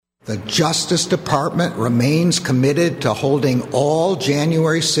The Justice Department remains committed to holding all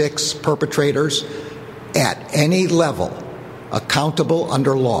January 6 perpetrators at any level accountable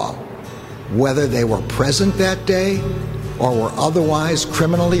under law, whether they were present that day or were otherwise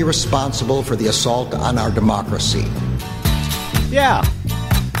criminally responsible for the assault on our democracy. Yeah,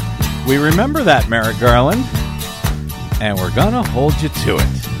 we remember that, Merrick Garland, and we're gonna hold you to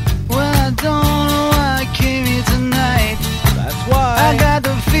it. Well, I don't know why I came here tonight. That's why. I got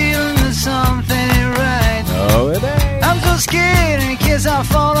the feeling that something ain't right. No, it ain't. I'm so scared in case I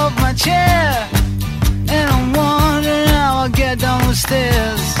fall off my chair, and I'm wondering how I'll get down the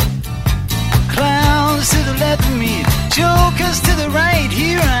stairs. Clowns to the left of me, jokers to the right.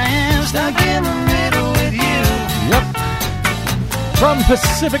 Here I am, stuck in the middle with you. Yep. From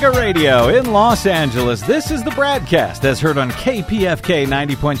Pacifica Radio in Los Angeles, this is the BradCast, as heard on KPFK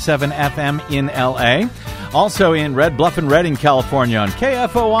 90.7 FM in L.A., also in Red Bluff and Redding, California on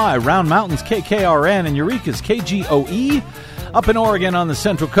KFOI, Round Mountains KKRN, and Eureka's KGOE, up in Oregon on the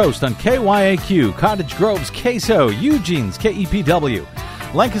Central Coast on KYAQ, Cottage Grove's KSO, Eugene's KEPW,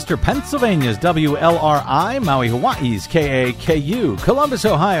 Lancaster, Pennsylvania's WLRI, Maui, Hawaii's KAKU, Columbus,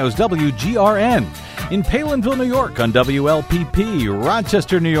 Ohio's WGRN, in Palinville, New York on WLPP,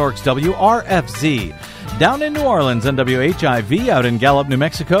 Rochester, New York's WRFZ, down in New Orleans on WHIV, out in Gallup, New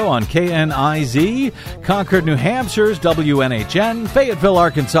Mexico on KNIZ, Concord, New Hampshire's WNHN, Fayetteville,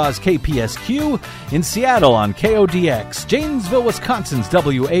 Arkansas's KPSQ, in Seattle on KODX, Janesville, Wisconsin's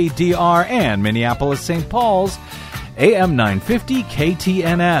WADR, and Minneapolis, St. Paul's AM 950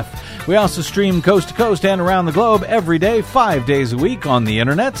 KTNF. We also stream coast to coast and around the globe every day, 5 days a week on the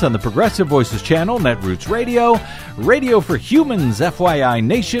internets, on the Progressive Voices channel, Netroots Radio, Radio for Humans, FYI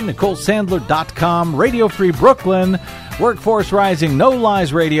Nation, NicoleSandler.com, Radio Free Brooklyn, Workforce Rising, No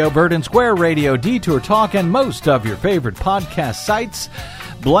Lies Radio, Bird and Square Radio, Detour Talk, and most of your favorite podcast sites.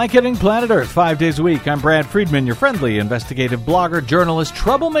 Blanketing Planet Earth 5 days a week. I'm Brad Friedman, your friendly investigative blogger, journalist,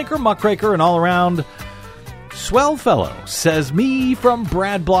 troublemaker, muckraker, and all-around swell fellow, says me from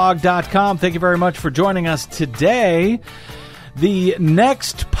bradblog.com. Thank you very much for joining us today. The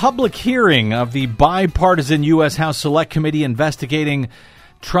next public hearing of the bipartisan U.S. House Select Committee investigating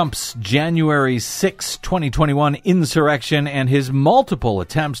Trump's January 6, 2021 insurrection and his multiple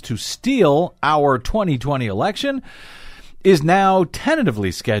attempts to steal our 2020 election is now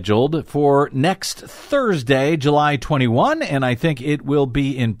tentatively scheduled for next Thursday, July 21, and I think it will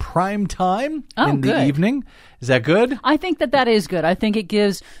be in prime time the evening. Is that good? I think that is good. I think it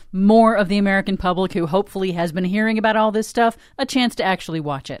gives more of the American public who hopefully has been hearing about all this stuff a chance to actually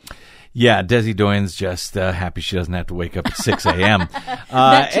watch it. Yeah, Desi Doyen's just happy she doesn't have to wake up at 6 a.m.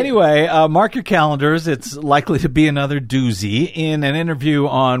 Anyway, mark your calendars. It's likely to be another doozy. In an interview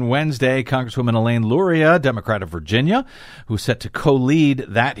on Wednesday, Congresswoman Elaine Luria, Democrat of Virginia, who's set to co-lead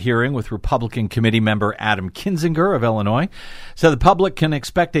that hearing with Republican committee member Adam Kinzinger of Illinois, said the public can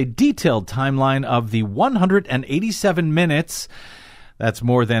expect a detailed timeline of the 187 minutes. That's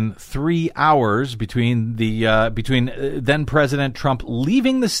more than 3 hours between then President Trump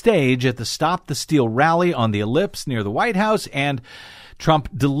leaving the stage at the Stop the Steal rally on the Ellipse near the White House and Trump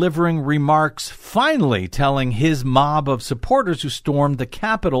delivering remarks, finally telling his mob of supporters who stormed the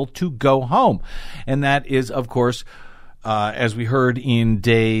Capitol to go home. And that is, of course, as we heard in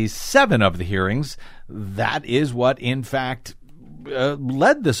day 7 of the hearings, that is what, in fact,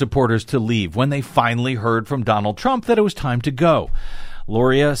 led the supporters to leave when they finally heard from Donald Trump that it was time to go.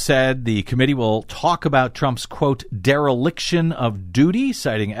 Luria said the committee will talk about Trump's, quote, dereliction of duty,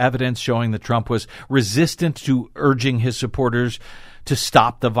 citing evidence showing that Trump was resistant to urging his supporters to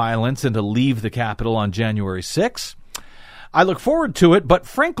stop the violence and to leave the Capitol on January 6. I look forward to it, but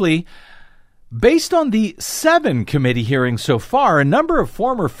frankly, based on the 7 committee hearings so far, a number of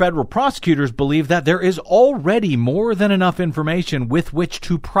former federal prosecutors believe that there is already more than enough information with which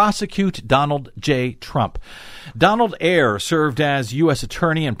to prosecute Donald J. Trump. Donald Ayer served as U.S.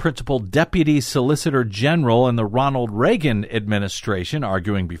 Attorney and Principal Deputy Solicitor General in the Ronald Reagan administration,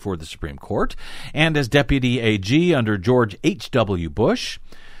 arguing before the Supreme Court, and as Deputy AG under George H.W. Bush.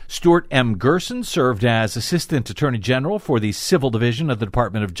 Stuart M. Gerson served as Assistant Attorney General for the Civil Division of the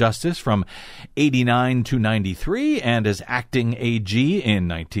Department of Justice from 89 to 93 and as Acting AG in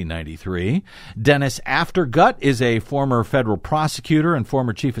 1993. Dennis Aftergut is a former federal prosecutor and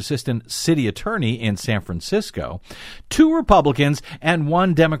former Chief Assistant City Attorney in San Francisco. 2 Republicans and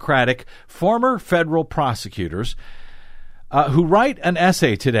 1 Democratic former federal prosecutors who write an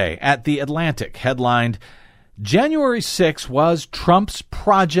essay today at The Atlantic headlined, January 6 was Trump's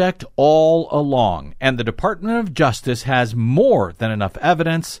project all along, and the Department of Justice has more than enough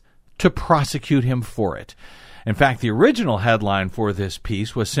evidence to prosecute him for it. In fact, the original headline for this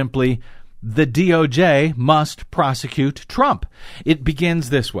piece was simply, "The DOJ must prosecute Trump." It begins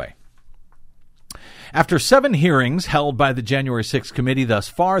this way. After 7 hearings held by the January 6th committee thus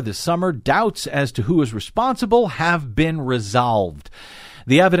far this summer, doubts as to who is responsible have been resolved.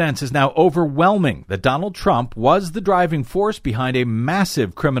 The evidence is now overwhelming that Donald Trump was the driving force behind a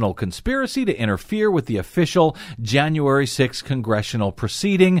massive criminal conspiracy to interfere with the official January 6th congressional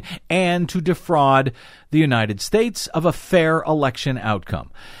proceeding and to defraud the United States of a fair election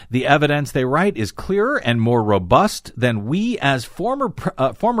outcome. The evidence, they write, is clearer and more robust than we as former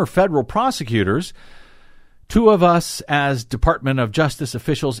federal prosecutors, 2 of us as Department of Justice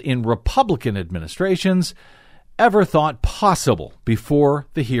officials in Republican administrations, ever thought possible before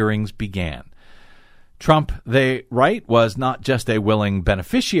the hearings began. Trump, they write, was not just a willing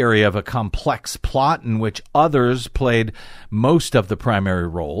beneficiary of a complex plot in which others played most of the primary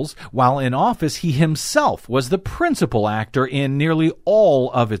roles. While in office, he himself was the principal actor in nearly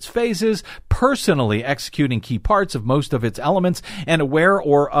all of its phases, personally executing key parts of most of its elements and aware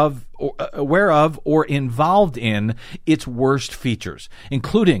of or involved in its worst features,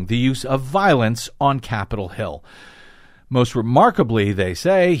 including the use of violence on Capitol Hill. Most remarkably, they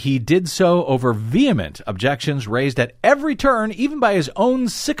say, he did so over vehement objections raised at every turn, even by his own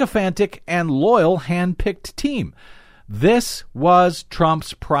sycophantic and loyal hand-picked team. This was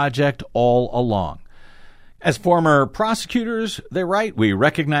Trump's project all along. As former prosecutors, they write, we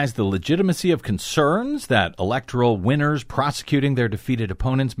recognize the legitimacy of concerns that electoral winners prosecuting their defeated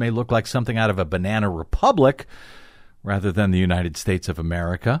opponents may look like something out of a banana republic rather than the United States of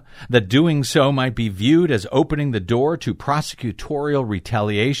America, that doing so might be viewed as opening the door to prosecutorial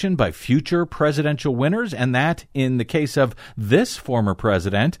retaliation by future presidential winners, and that, in the case of this former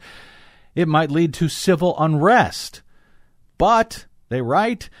president, it might lead to civil unrest. But, they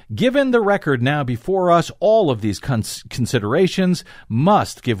write, given the record now before us, all of these considerations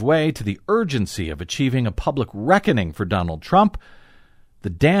must give way to the urgency of achieving a public reckoning for Donald Trump. The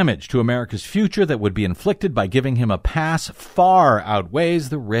damage to America's future that would be inflicted by giving him a pass far outweighs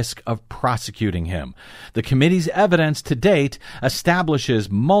the risk of prosecuting him. The committee's evidence to date establishes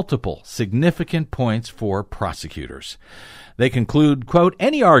multiple significant points for prosecutors. They conclude, quote,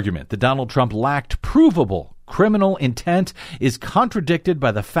 any argument that Donald Trump lacked provable criminal intent is contradicted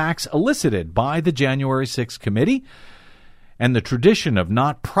by the facts elicited by the January 6th committee, and the tradition of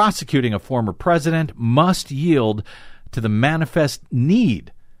not prosecuting a former president must yield to the manifest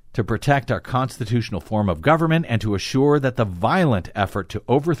need to protect our constitutional form of government and to assure that the violent effort to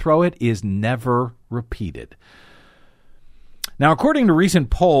overthrow it is never repeated. Now, according to recent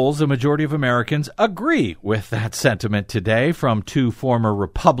polls, a majority of Americans agree with that sentiment today, from 2 former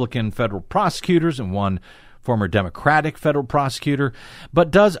Republican federal prosecutors and 1 former Democratic federal prosecutor.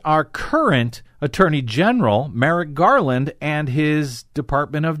 But does our current Attorney General, Merrick Garland, and his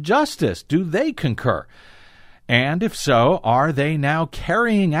Department of Justice, do they concur? And if so, are they now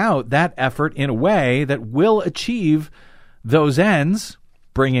carrying out that effort in a way that will achieve those ends,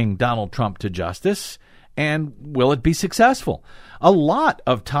 bringing Donald Trump to justice? And will it be successful? A lot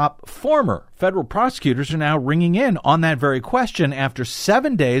of top former federal prosecutors are now ringing in on that very question after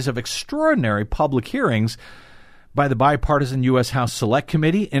 7 days of extraordinary public hearings by the bipartisan U.S. House Select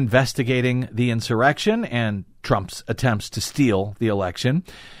Committee investigating the insurrection and Trump's attempts to steal the election.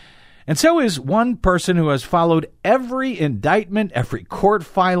 And so is one person who has followed every indictment, every court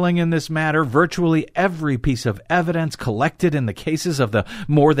filing in this matter, virtually every piece of evidence collected in the cases of the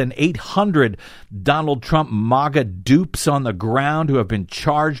more than 800 Donald Trump MAGA dupes on the ground who have been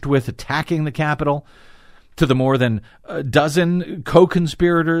charged with attacking the Capitol, to the more than a dozen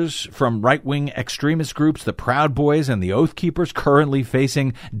co-conspirators from right-wing extremist groups, the Proud Boys and the Oath Keepers, currently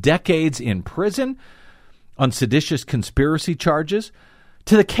facing decades in prison on seditious conspiracy charges,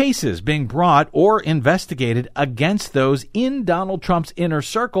 to the cases being brought or investigated against those in Donald Trump's inner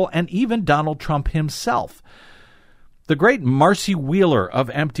circle and even Donald Trump himself. The great Marcy Wheeler of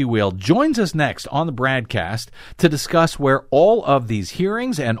Emptywheel joins us next on the BradCast to discuss where all of these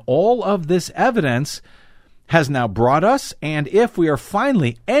hearings and all of this evidence has now brought us, and if we are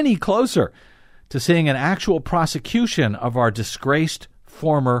finally any closer to seeing an actual prosecution of our disgraced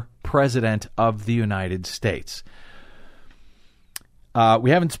former president of the United States. We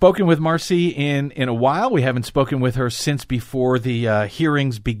haven't spoken with Marcy in a while. We haven't spoken with her since before the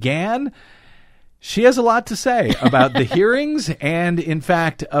hearings began. She has a lot to say about the hearings and, in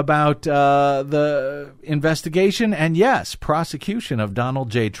fact, about the investigation and, yes, prosecution of Donald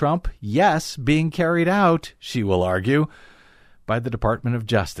J. Trump, yes, being carried out, she will argue, by the Department of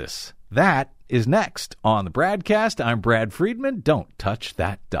Justice. That is next on the BradCast. I'm Brad Friedman. Don't touch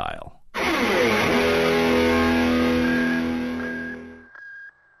that dial.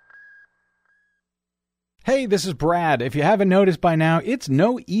 Hey, this is Brad. If you haven't noticed by now, it's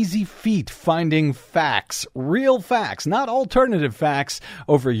no easy feat finding facts, real facts, not alternative facts,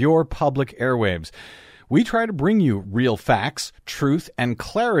 over your public airwaves. We try to bring you real facts, truth, and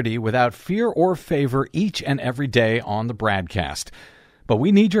clarity without fear or favor each and every day on the BradCast. But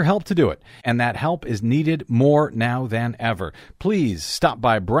we need your help to do it, and that help is needed more now than ever. Please stop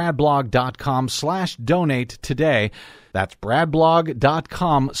by bradblog.com/donate today. That's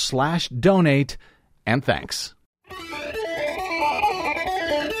bradblog.com/donate. And thanks.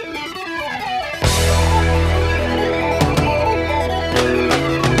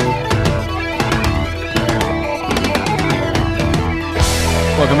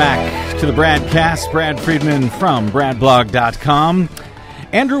 Welcome back to the BradCast. Brad Friedman from bradblog.com.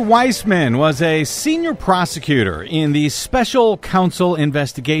 Andrew Weissman was a senior prosecutor in the special counsel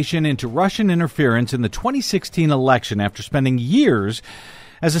investigation into Russian interference in the 2016 election after spending years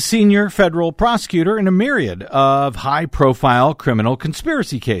as a senior federal prosecutor in a myriad of high-profile criminal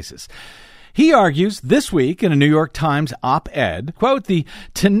conspiracy cases. He argues this week in a New York Times op-ed, quote, "The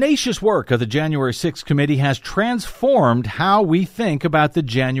tenacious work of the January 6th committee has transformed how we think about the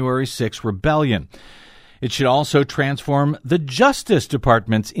January 6th rebellion. It should also transform the Justice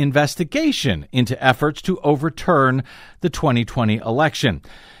Department's investigation into efforts to overturn the 2020 election."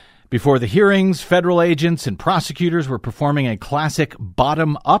 Before the hearings, federal agents and prosecutors were performing a classic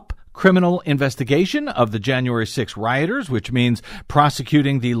bottom-up criminal investigation of the January 6 rioters, which means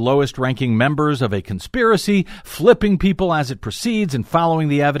prosecuting the lowest-ranking members of a conspiracy, flipping people as it proceeds, and following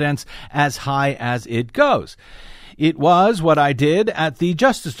the evidence as high as it goes. It was what I did at the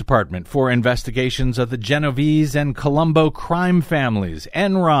Justice Department for investigations of the Genovese and Colombo crime families,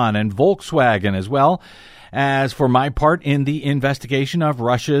 Enron and Volkswagen, as well as for my part in the investigation of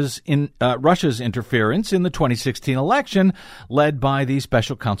Russia's interference in the 2016 election, led by the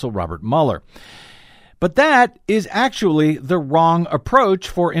special counsel Robert Mueller. But that is actually the wrong approach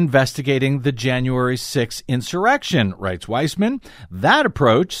for investigating the January 6th insurrection, writes Weissman. That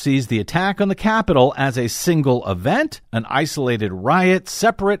approach sees the attack on the Capitol as a single event, an isolated riot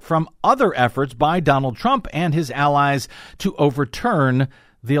separate from other efforts by Donald Trump and his allies to overturn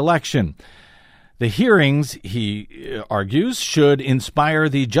the election. The hearings, he argues, should inspire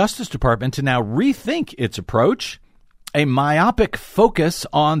the Justice Department to now rethink its approach. A myopic focus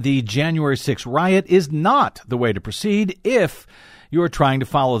on the January 6th riot is not the way to proceed if you are trying to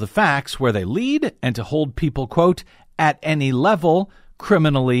follow the facts where they lead and to hold people, quote, at any level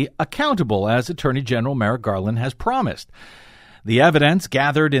criminally accountable, as Attorney General Merrick Garland has promised. The evidence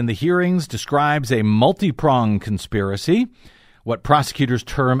gathered in the hearings describes a multi-pronged conspiracy, what prosecutors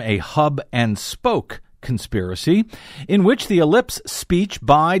term a hub-and-spoke conspiracy, in which the ellipse speech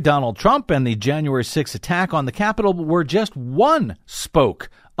by Donald Trump and the January 6th attack on the Capitol were just one spoke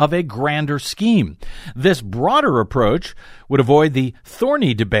of a grander scheme. This broader approach would avoid the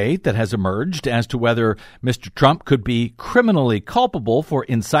thorny debate that has emerged as to whether Mr. Trump could be criminally culpable for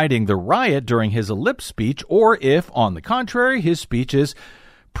inciting the riot during his ellipse speech, or if, on the contrary, his speech is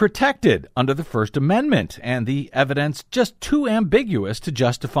protected under the First Amendment, and the evidence just too ambiguous to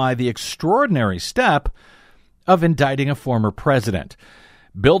justify the extraordinary step of indicting a former president.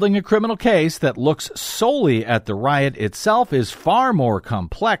 Building a criminal case that looks solely at the riot itself is far more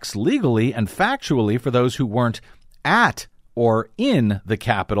complex legally and factually for those who weren't at or in the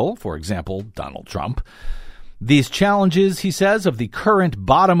Capitol, for example, Donald Trump. These challenges, he says, of the current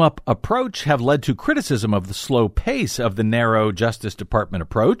bottom-up approach have led to criticism of the slow pace of the narrow Justice Department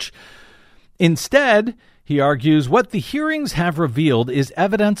approach. Instead, he argues, what the hearings have revealed is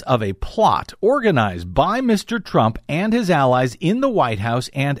evidence of a plot organized by Mr. Trump and his allies in the White House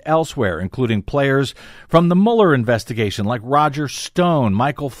and elsewhere, including players from the Mueller investigation like Roger Stone,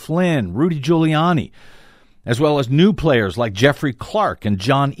 Michael Flynn, Rudy Giuliani, as well as new players like Jeffrey Clark and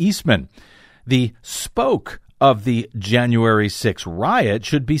John Eastman. The spoke of the January 6th riot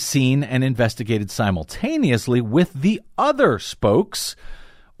should be seen and investigated simultaneously with the other spokes,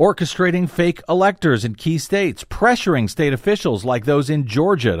 orchestrating fake electors in key states, pressuring state officials like those in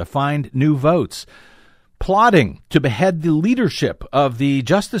Georgia to find new votes, plotting to behead the leadership of the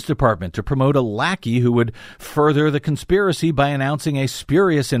Justice Department to promote a lackey who would further the conspiracy by announcing a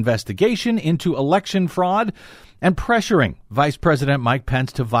spurious investigation into election fraud, and pressuring Vice President Mike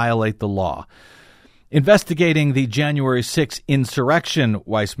Pence to violate the law. Investigating the January 6th insurrection,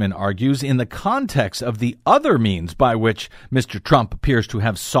 Weissman argues, in the context of the other means by which Mr. Trump appears to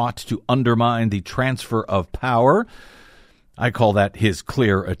have sought to undermine the transfer of power, I call that his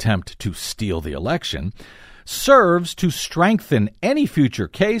clear attempt to steal the election, serves to strengthen any future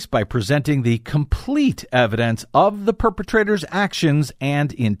case by presenting the complete evidence of the perpetrator's actions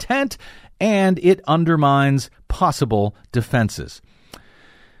and intent, and it undermines possible defenses.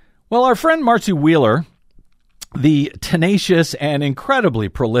 Well, our friend Marcy Wheeler, the tenacious and incredibly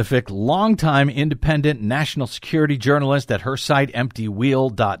prolific longtime independent national security journalist at her site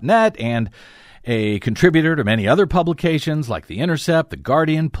Emptywheel.net and a contributor to many other publications like The Intercept, The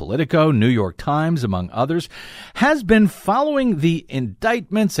Guardian, Politico, New York Times, among others, has been following the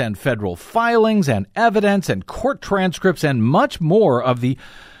indictments and federal filings and evidence and court transcripts and much more of the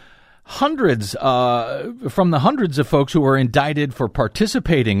hundreds of folks who were indicted for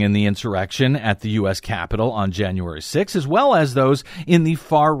participating in the insurrection at the U.S. Capitol on January 6, as well as those in the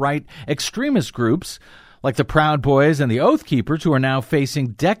far-right extremist groups like the Proud Boys and the Oath Keepers, who are now facing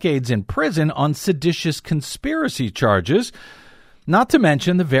decades in prison on seditious conspiracy charges, not to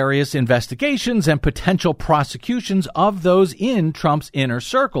mention the various investigations and potential prosecutions of those in Trump's inner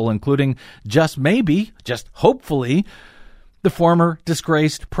circle, including just hopefully, the former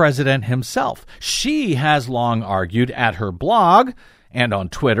disgraced president himself. She has long argued at her blog and on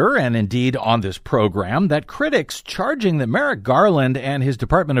Twitter, and indeed on this program, that critics charging that Merrick Garland and his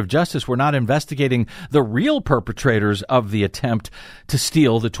Department of Justice were not investigating the real perpetrators of the attempt to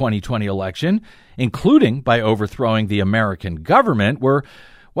steal the 2020 election, including by overthrowing the American government, were,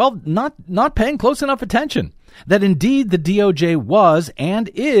 well, not paying close enough attention. That indeed the DOJ was and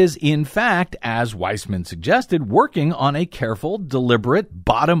is, in fact, as Weissman suggested, working on a careful, deliberate,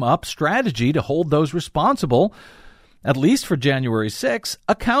 bottom-up strategy to hold those responsible, at least for January 6,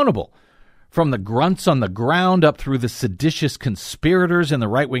 accountable. From the grunts on the ground up through the seditious conspirators and the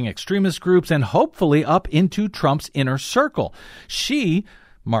right-wing extremist groups and hopefully up into Trump's inner circle. She,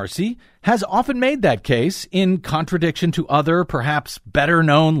 Marcy, has often made that case in contradiction to other, perhaps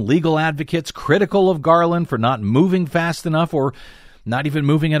better-known legal advocates critical of Garland for not moving fast enough or not even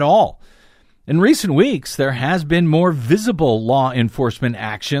moving at all. In recent weeks, there has been more visible law enforcement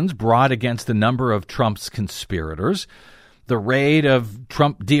actions brought against a number of Trump's conspirators. The raid of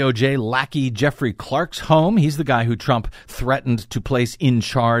Trump DOJ lackey Jeffrey Clark's home. He's the guy who Trump threatened to place in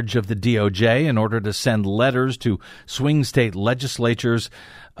charge of the DOJ in order to send letters to swing state legislatures,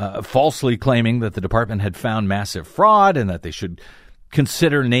 falsely claiming that the department had found massive fraud and that they should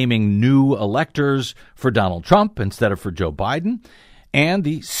consider naming new electors for Donald Trump instead of for Joe Biden. And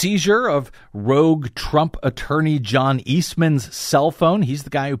the seizure of rogue Trump attorney John Eastman's cell phone. He's the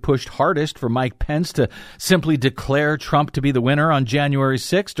guy who pushed hardest for Mike Pence to simply declare Trump to be the winner on January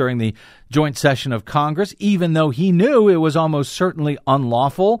 6th during the joint session of Congress, even though he knew it was almost certainly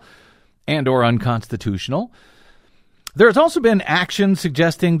unlawful and or unconstitutional. There has also been action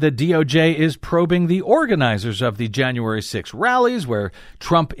suggesting the DOJ is probing the organizers of the January 6 rallies, where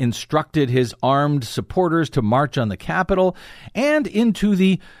Trump instructed his armed supporters to march on the Capitol, and into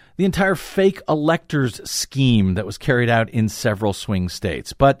the entire fake electors scheme that was carried out in several swing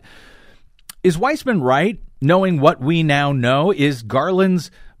states. But is Weissman right, knowing what we now know? Is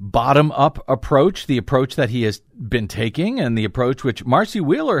Garland's bottom-up approach the approach that he has been taking, and the approach which Marcy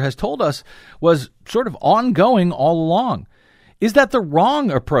Wheeler has told us was sort of ongoing all along? Is that the wrong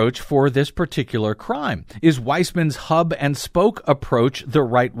approach for this particular crime? Is Weissman's hub-and-spoke approach the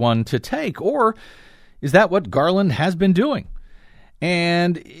right one to take? Or is that what Garland has been doing?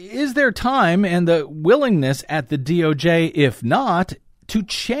 And is there time and the willingness at the DOJ, if not, to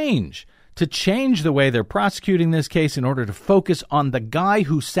change the way they're prosecuting this case in order to focus on the guy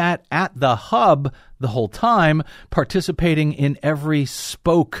who sat at the hub the whole time, participating in every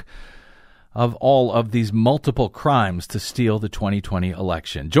spoke of all of these multiple crimes to steal the 2020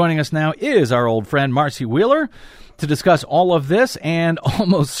 election? Joining us now is our old friend Marcy Wheeler to discuss all of this and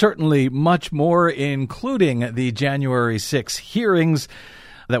almost certainly much more, including the January 6 hearings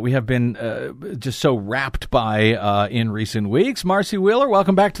that we have been just so wrapped by in recent weeks. Marcy Wheeler,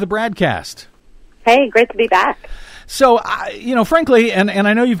 welcome back to the BradCast. Hey, great to be back. So, frankly, and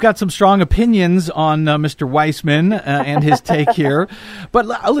I know you've got some strong opinions on Mr. Weissman and his take here. But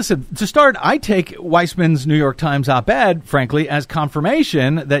listen, to start, I take Weissman's New York Times op-ed, frankly, as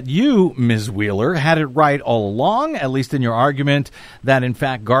confirmation that you, Ms. Wheeler, had it right all along, at least in your argument that, in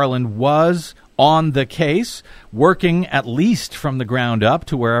fact, Garland was on the case, working at least from the ground up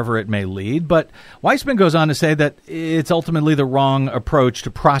to wherever it may lead. But Weissman goes on to say that it's ultimately the wrong approach to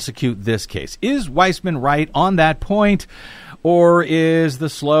prosecute this case. Is Weissman right on that point, or is the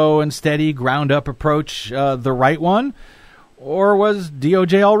slow and steady ground up approach the right one? Or was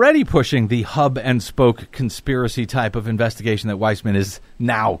DOJ already pushing the hub and spoke conspiracy type of investigation that Weissman is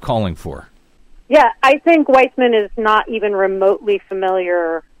now calling for? Yeah, I think Weissman is not even remotely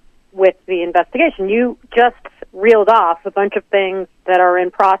familiar with the investigation. You just reeled off a bunch of things that are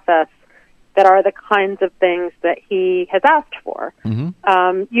in process that are the kinds of things that he has asked for.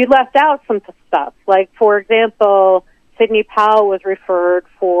 You left out some stuff, like, for example, Sidney Powell was referred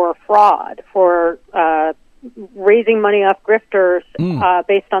for fraud, for raising money off grifters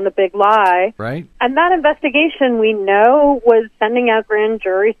based on the big lie. Right. And that investigation, we know, was sending out grand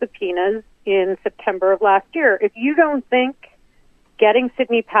jury subpoenas in September of last year. If you don't think getting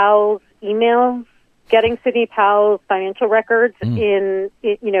Sidney Powell's emails, getting Sidney Powell's financial records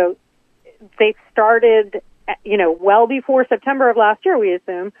they started, well before September of last year, we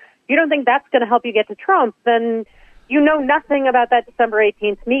assume, you don't think that's going to help you get to Trump, then you know nothing about that December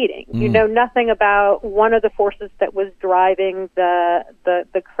 18th meeting. You know nothing about one of the forces that was driving the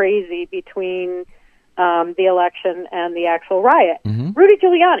crazy between the election and the actual riot. Rudy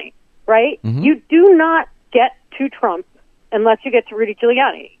Giuliani, right? You do not get to Trump unless you get to Rudy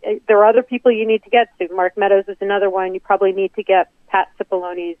Giuliani. There are other people you need to get to. Mark Meadows is another one. You probably need to get Pat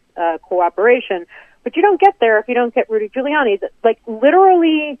Cipolloni's cooperation. But you don't get there if you don't get Rudy Giuliani's. Like,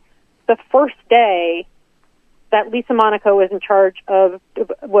 literally the first day that Lisa Monaco was in charge of,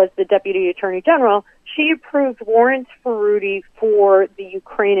 was the Deputy Attorney General, she approved warrants for Rudy for the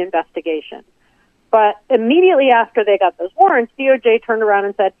Ukraine investigation. But immediately after they got those warrants, DOJ turned around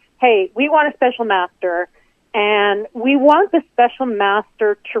and said, hey, we want a special master, and we want the special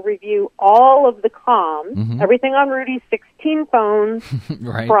master to review all of the comms, everything on Rudy's 16 phones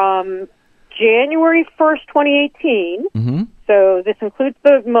right. from January 1st, 2018, so this includes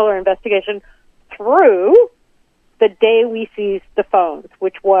the Mueller investigation, through the day we seized the phones,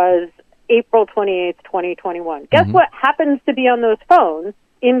 which was April 28th, 2021. Guess what happens to be on those phones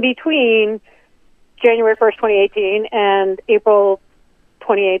in between January 1st, 2018 and April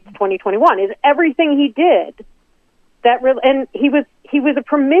 28th, 2021 is everything he did. And he was a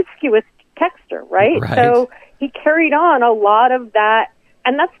promiscuous texter, right? So he carried on a lot of that,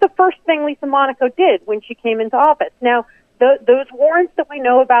 and that's the first thing Lisa Monaco did when she came into office. Now, those warrants that we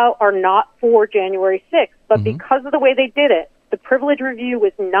know about are not for January 6th, but because of the way they did it, the privilege review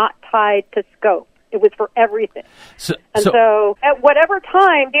was not tied to scope. It was for everything. So at whatever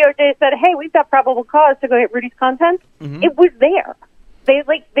time DOJ said, hey, we've got probable cause to go hit Rudy's content, it was there.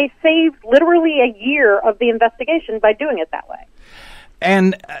 They saved literally a year of the investigation by doing it that way.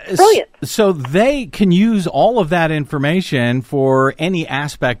 And brilliant. So they can use all of that information for any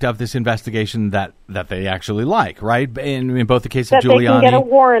aspect of this investigation that they actually like, right? In both the case of Giuliani. That they can get a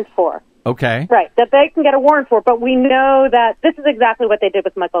warrant for. Okay. Right, that they can get a warrant for, but we know that this is exactly what they did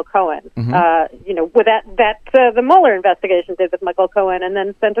with Michael Cohen. With the Mueller investigation did with Michael Cohen, and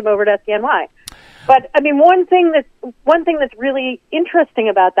then sent him over to SDNY. But I mean, one thing that's really interesting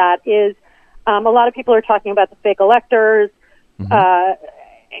about that is a lot of people are talking about the fake electors.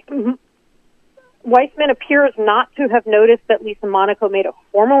 Weissman appears not to have noticed that Lisa Monaco made a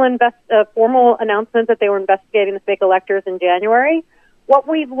formal announcement that they were investigating the fake electors in January. What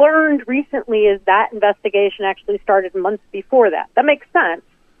we've learned recently is that investigation actually started months before that. That makes sense,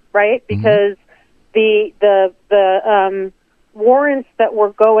 right? Because the warrants that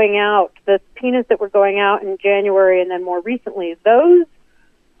were going out, the subpoenas that were going out in January and then more recently, those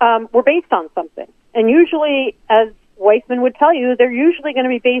were based on something. And usually, as Weissman would tell you, they're usually going to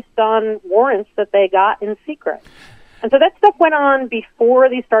be based on warrants that they got in secret. And so that stuff went on before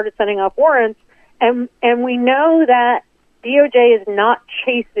they started sending off warrants, and we know that DOJ is not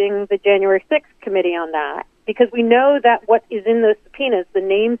chasing the January 6th committee on that, because we know that what is in those subpoenas, the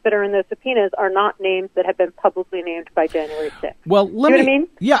names that are in those subpoenas, are not names that have been publicly named by January 6th. Well, you know what I mean?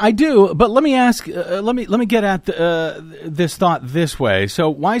 Yeah, I do. But let me ask. Let me get at this thought this way. So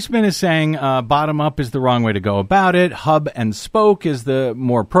Weissman is saying bottom up is the wrong way to go about it. Hub and spoke is the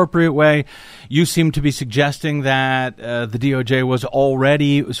more appropriate way. You seem to be suggesting that the DOJ was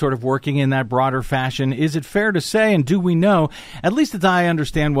already sort of working in that broader fashion. Is it fair to say, and do we know, at least as I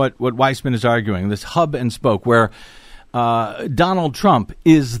understand what Weissman is arguing, this hub and spoke, where Donald Trump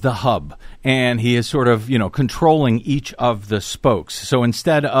is the hub, and he is sort of, controlling each of the spokes. So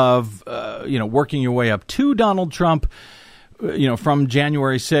instead of, working your way up to Donald Trump, from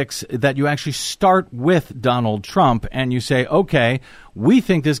January 6th, that you actually start with Donald Trump and you say, okay, we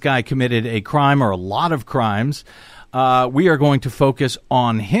think this guy committed a crime or a lot of crimes. We are going to focus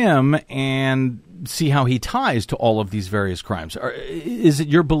on him and see how he ties to all of these various crimes. Is it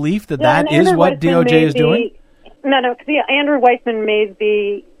your belief that is what DOJ is doing? No, because Andrew Weissman made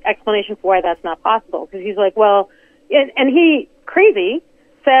the explanation for why that's not possible. Because he's like, well, and he, crazy,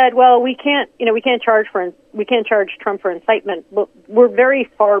 said, well, we can't charge Trump for incitement. But we're very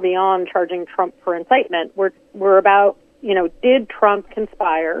far beyond charging Trump for incitement. We're about, did Trump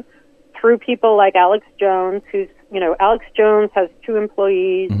conspire through people like Alex Jones, Alex Jones has 2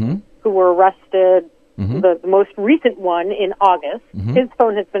 employees who were arrested, the most recent one in August. His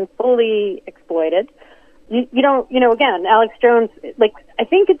phone has been fully exploited. Again, Alex Jones, I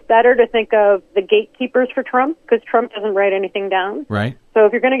think it's better to think of the gatekeepers for Trump, because Trump doesn't write anything down. Right. So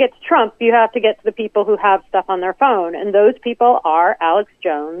if you're going to get to Trump, you have to get to the people who have stuff on their phone. And those people are Alex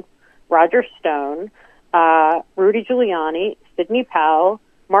Jones, Roger Stone, Rudy Giuliani, Sidney Powell,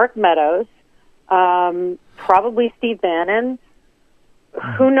 Mark Meadows, probably Steve Bannon.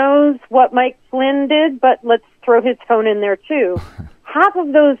 Who knows what Mike Flynn did, but let's throw his phone in there too. Half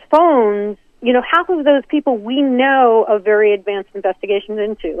of those phones, half of those people we know of very advanced investigations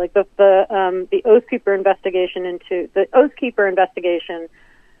into, like the Oath Keeper investigation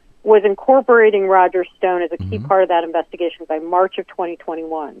was incorporating Roger Stone as a key part of that investigation by March of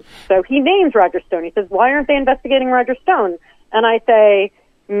 2021. So he names Roger Stone. He says, why aren't they investigating Roger Stone? And I say,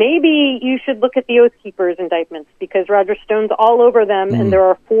 maybe you should look at the Oath Keepers indictments, because Roger Stone's all over them, and there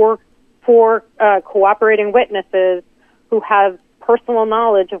are four cooperating witnesses who have personal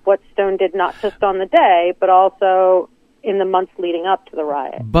knowledge of what Stone did, not just on the day, but also in the months leading up to the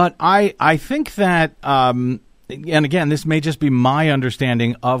riot. But I think that, and again, this may just be my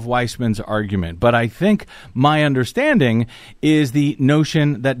understanding of Weissman's argument, but I think my understanding is the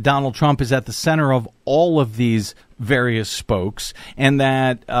notion that Donald Trump is at the center of all of these various spokes, and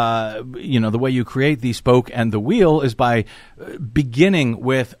that, the way you create the spoke and the wheel is by beginning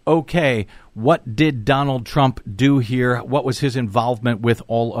with, okay, what did Donald Trump do here? What was his involvement with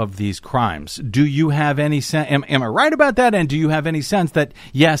all of these crimes? Do you have any sense? Am I right about that? And do you have any sense that,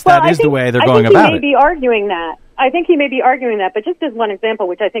 yes, that is the way they're going about it? I think he may be arguing that. But just as one example,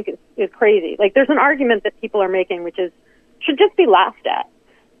 which I think is crazy. There's an argument that people are making, which should just be laughed at.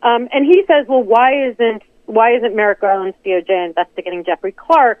 And he says, well, why isn't Merrick Garland's DOJ investigating Jeffrey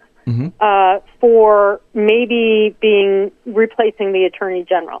Clark for maybe replacing the Attorney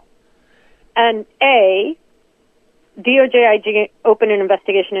General? And DOJ IG opened an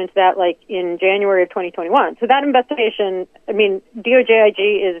investigation into that in January of 2021. So that investigation, DOJ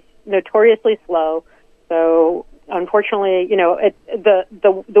IG is notoriously slow. So unfortunately,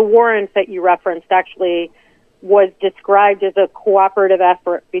 the warrant that you referenced actually was described as a cooperative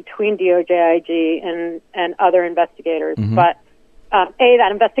effort between DOJ IG and other investigators. But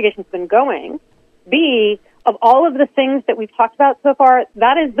that investigation's been going. B, of all of the things that we've talked about so far,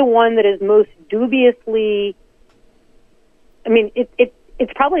 that is the one that is most dubiously,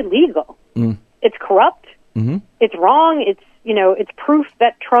 it's probably legal. It's corrupt. It's wrong. It's proof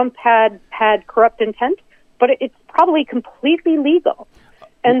that Trump had corrupt intent, but it's probably completely legal.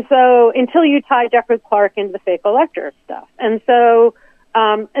 And so until you tie Jeffrey Clark into the fake elector stuff. And so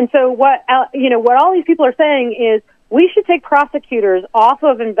what all these people are saying is we should take prosecutors off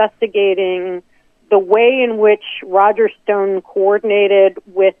of investigating the way in which Roger Stone coordinated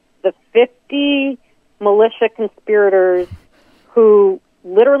with the 50 militia conspirators who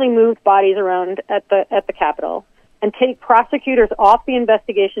literally moved bodies around at the Capitol, and take prosecutors off the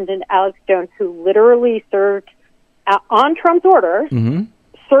investigations into Alex Jones, who literally served on Trump's order,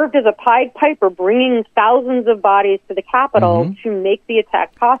 served as a Pied Piper, bringing thousands of bodies to the Capitol to make the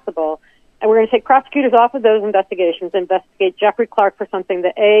attack possible. And we're going to take prosecutors off of those investigations, investigate Jeffrey Clark for something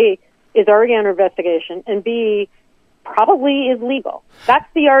that A, is already under investigation, and B, probably is legal. That's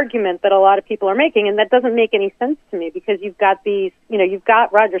the argument that a lot of people are making, and that doesn't make any sense to me, because you've got you've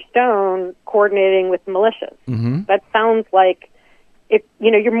got Roger Stone coordinating with militias. That sounds like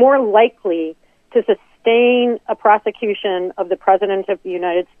you're more likely to sustain a prosecution of the President of the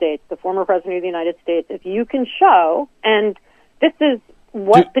United States, the former President of the United States, if you can show, and this is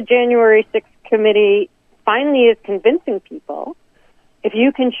what the January 6th committee finally is convincing people, if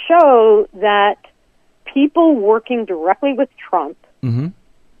you can show that people working directly with Trump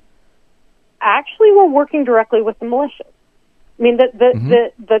actually were working directly with the militias.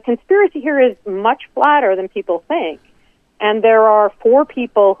 The conspiracy here is much flatter than people think. And there are 4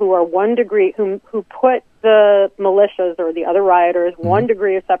 people who are 1 degree, who put the militias or the other rioters 1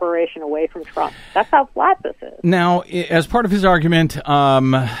 degree of separation away from Trump. That's how flat this is. Now, as part of his argument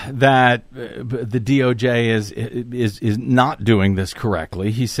that the DOJ is not doing this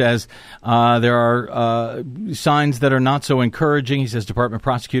correctly, he says there are signs that are not so encouraging. He says department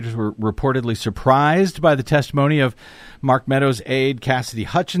prosecutors were reportedly surprised by the testimony of Mark Meadows' aide, Cassidy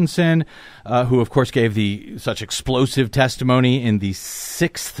Hutchinson, who, of course, gave such explosive testimony in the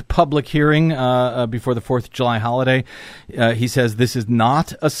 6th public hearing before the 4th of July holiday. He says this is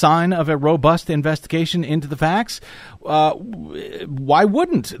not a sign of a robust investigation into the facts. Why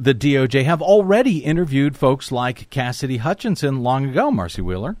wouldn't the DOJ have already interviewed folks like Cassidy Hutchinson long ago, Marcy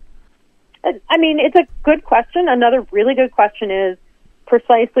Wheeler? I mean, it's a good question. Another really good question is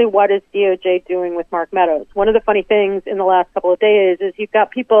precisely what is DOJ doing with Mark Meadows? One of the funny things in the last couple of days is you've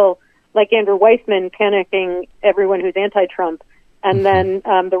got people like Andrew Weissman panicking everyone who's anti-Trump. And then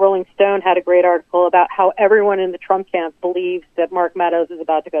the Rolling Stone had a great article about how everyone in the Trump camp believes that Mark Meadows is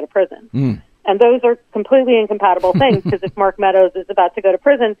about to go to prison. And those are completely incompatible things, because if Mark Meadows is about to go to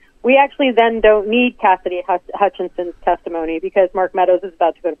prison, we actually then don't need Cassidy Hutchinson's testimony, because Mark Meadows is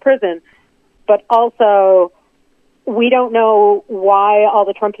about to go to prison. But also, we don't know why all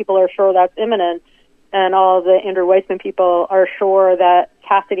the Trump people are sure that's imminent, and all the Andrew Weissman people are sure that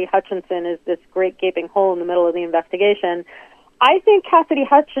Cassidy Hutchinson is this great gaping hole in the middle of the investigation. I think Cassidy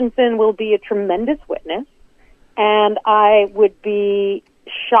Hutchinson will be a tremendous witness, and I would be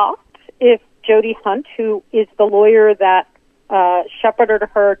shocked if Jody Hunt, who is the lawyer that shepherded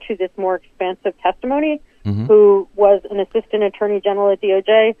her to this more expansive testimony, who was an assistant attorney general at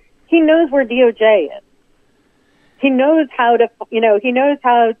DOJ, he knows where DOJ is. He knows how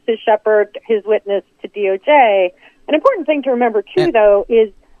to shepherd his witness to DOJ. An important thing to remember too, though,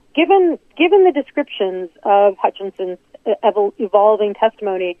 is given the descriptions of Hutchinson's evolving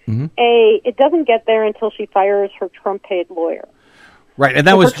testimony, it doesn't get there until she fires her Trump-paid lawyer. Right, and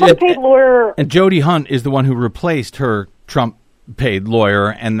that was Trump-paid lawyer. And Jody Hunt is the one who replaced her Trump-paid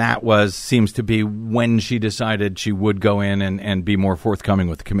lawyer, and that seems to be when she decided she would go in and be more forthcoming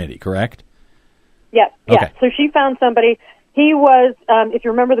with the committee. Correct? Yes. Okay. Yes. So she found somebody. He was, if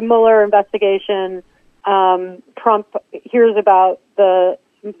you remember the Mueller investigation, Trump hears about the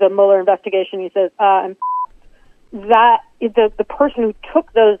Mueller investigation. He says, that the person who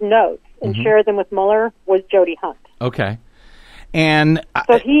took those notes and shared them with Mueller was Jody Hunt. Okay. And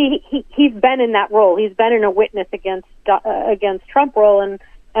so he's been in that role. He's been in a witness against Trump role, and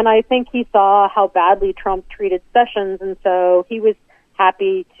I think he saw how badly Trump treated Sessions, and so he was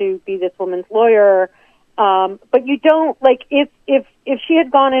happy to be this woman's lawyer. But you don't, like, if she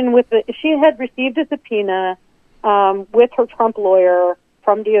had gone in if she had received a subpoena with her Trump lawyer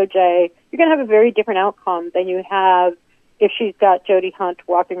from DOJ, you're going to have a very different outcome than you have if she's got Jody Hunt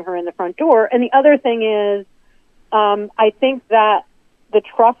walking her in the front door. And the other thing is, I think that the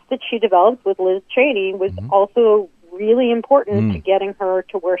trust that she developed with Liz Cheney was also really important to getting her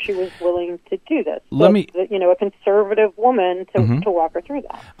to where she was willing to do this. A conservative woman to walk her through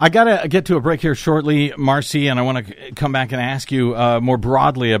that. I got to get to a break here shortly, Marcy, and I want to come back and ask you more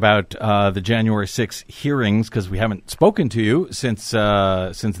broadly about the January 6th hearings, because we haven't spoken to you since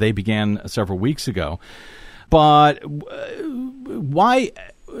they began several weeks ago. But why,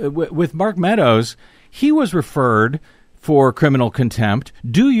 with Mark Meadows, he was referred for criminal contempt.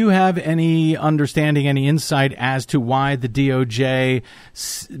 Do you have any understanding, any insight as to why the DOJ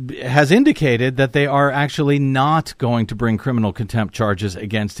has indicated that they are actually not going to bring criminal contempt charges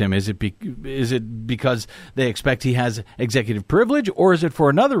against him? Is it because they expect he has executive privilege, or is it for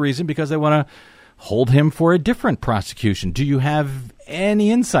another reason, because they want to hold him for a different prosecution? Do you have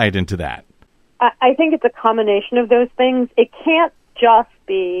any insight into that? I think it's a combination of those things. It can't just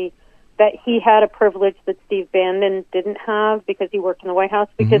be that he had a privilege that Steve Bannon didn't have because he worked in the White House,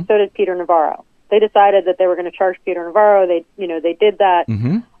 because so did Peter Navarro. They decided that they were going to charge Peter Navarro. They did that.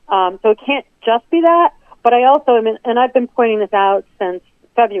 So it can't just be that. But I also, and I've been pointing this out since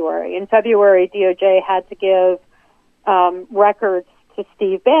February. In February, DOJ had to give records to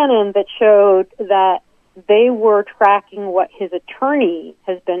Steve Bannon that showed that they were tracking what his attorney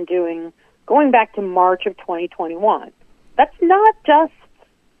has been doing going back to March of 2021. That's not just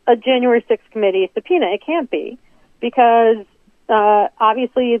a January 6th committee subpoena. It can't be, because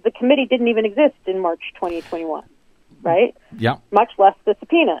obviously the committee didn't even exist in March 2021, right? Yeah. Much less the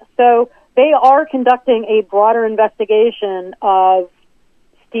subpoena. So they are conducting a broader investigation of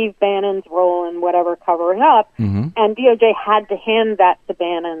Steve Bannon's role in whatever covering up, and DOJ had to hand that to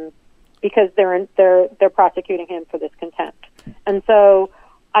Bannon because they're prosecuting him for this contempt. And so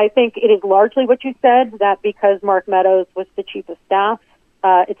I think it is largely what you said, that because Mark Meadows was the chief of staff,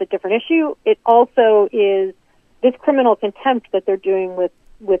 it's a different issue. It also is this criminal contempt that they're doing with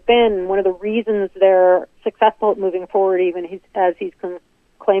Ben. One of the reasons they're successful at moving forward, even as he's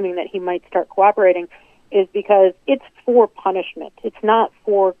claiming that he might start cooperating, is because it's for punishment. It's not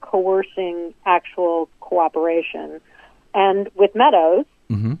for coercing actual cooperation. And with Meadows,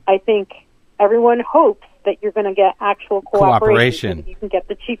 I think everyone hopes that you're going to get actual cooperation. If you can get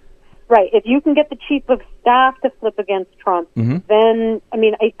the chief. Right. If you can get the chief of staff to flip against Trump, then,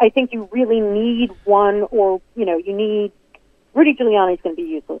 I think you really need one, or, you need, Rudy Giuliani's going to be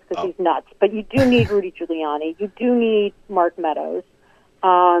useless because he's nuts, but you do need Rudy Giuliani. You do need Mark Meadows.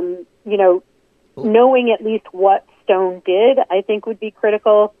 Knowing at least what Stone did, I think, would be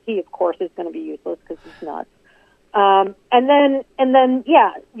critical. He, of course, is going to be useless because he's nuts. And then,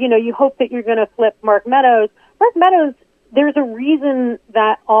 yeah, you hope that you're going to flip Mark Meadows. Mark Meadows, there's a reason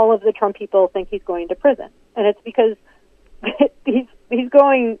that all of the Trump people think he's going to prison, and it's because he's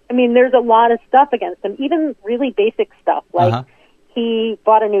going. I mean, there's a lot of stuff against him, even really basic stuff like he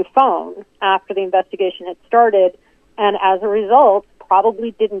bought a new phone after the investigation had started, and as a result,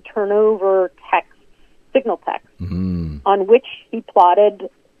 probably didn't turn over signal text, on which he plotted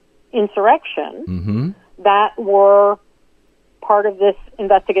insurrection that were part of this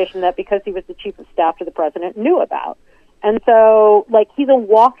investigation that, because he was the chief of staff to the president, knew about. And so, he's a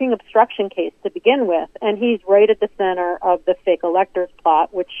walking obstruction case to begin with, and he's right at the center of the fake electors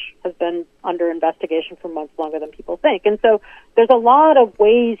plot, which has been under investigation for months longer than people think. And so there's a lot of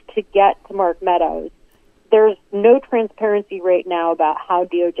ways to get to Mark Meadows. There's no transparency right now about how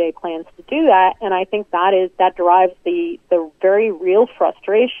DOJ plans to do that, and I think that drives the very real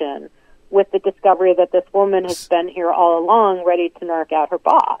frustration with the discovery that this woman has been here all along, ready to narc out her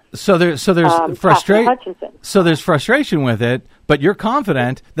boss. So there's frustration. So there's frustration with it, but you're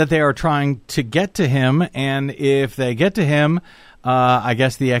confident that they are trying to get to him, and if they get to him, I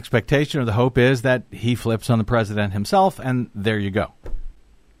guess the expectation or the hope is that he flips on the president himself, and there you go.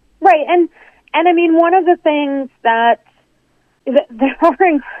 Right, and I mean, one of the things that there are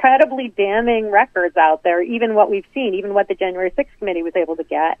incredibly damning records out there, even what we've seen, even what the January 6th committee was able to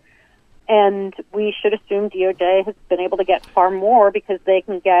get. And we should assume DOJ has been able to get far more because they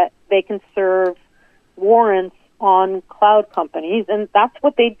can serve warrants on cloud companies, and that's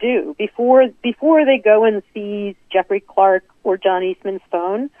what they do before they go and seize Jeffrey Clark or John Eastman's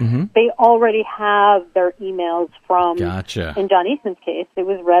phone. They already have their emails from. Gotcha. In John Eastman's case, it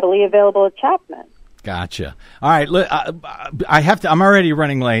was readily available at Chapman. Gotcha. All right, I'm already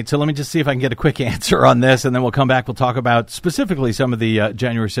running late, so let me just see if I can get a quick answer on this, and then we'll come back. We'll talk about specifically some of the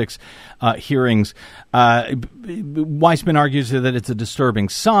January 6th hearings. Weissman argues that it's a disturbing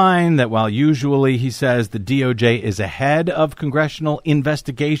sign that while usually, he says, the DOJ is ahead of congressional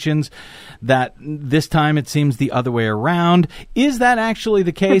investigations, that this time it seems the other way around. Is that actually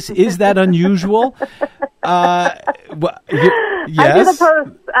the case? Is that unusual? Yes.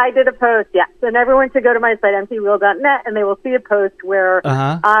 I did a post, yes. And everyone should go to my site, emptywheel.net, and they will see a post where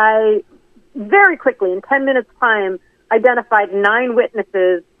I very quickly, in 10 minutes' time, identified 9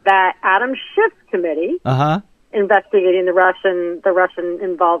 witnesses that Adam Schiff's committee, investigating the Russian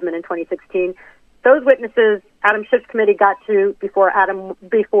involvement in 2016, those witnesses Adam Schiff's committee got to before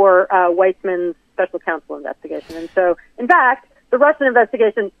Weissman's special counsel investigation. And so, in fact, the Russian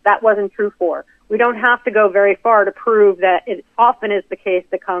investigation, that wasn't true for. We don't have to go very far to prove that it often is the case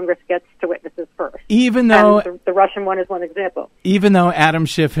that Congress gets to witnesses first. Even though the Russian one is one example. Even though Adam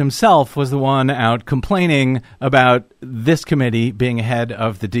Schiff himself was the one out complaining about this committee being ahead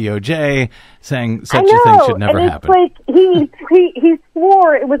of the DOJ, saying such a thing should never happen. Like he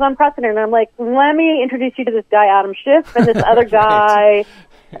swore it was unprecedented. I'm like, let me introduce you to this guy Adam Schiff and this other guy.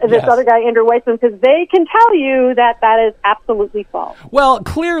 Other guy, Andrew Weissman, because they can tell you that is absolutely false. Well,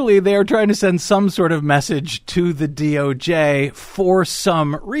 clearly they are trying to send some sort of message to the DOJ for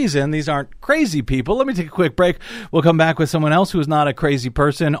some reason. These aren't crazy people. Let me take a quick break. We'll come back with someone else who is not a crazy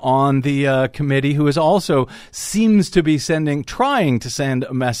person on the committee, who is also seems to be trying to send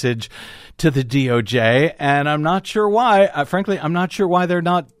a message to the DOJ, and I'm not sure why. Frankly, I'm not sure why they're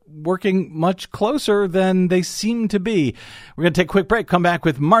not working much closer than they seem to be. We're going to take a quick break, come back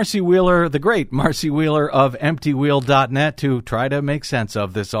with Marcy Wheeler, the great Marcy Wheeler of Emptywheel.net, to try to make sense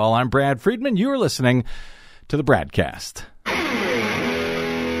of this all. I'm Brad Friedman. You are listening to the BradCast.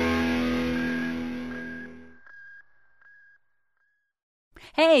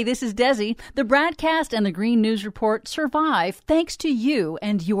 Hey, this is Desi. The BradCast and the Green News Report survive thanks to you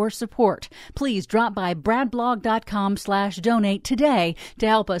and your support. Please drop by bradblog.com/donate today to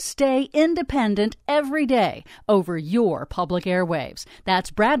help us stay independent every day over your public airwaves.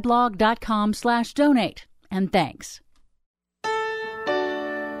 That's bradblog.com/donate. And thanks.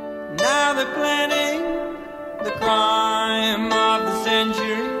 Now they're planning the crime of the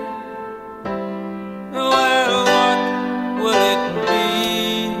century. Well, what would it be?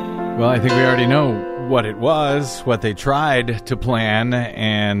 Well, I think we already know what it was, what they tried to plan,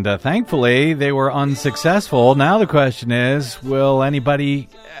 and thankfully they were unsuccessful. Now the question is, will anybody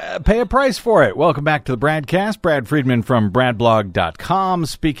pay a price for it? Welcome back to the BradCast. Brad Friedman from bradblog.com,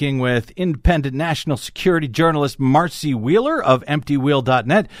 speaking with independent national security journalist Marcy Wheeler of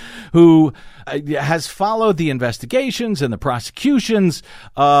Emptywheel.net, who has followed the investigations and the prosecutions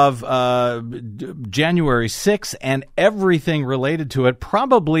of January 6th and everything related to it,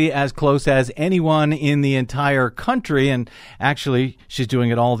 probably as close as anyone in the entire country. And actually, she's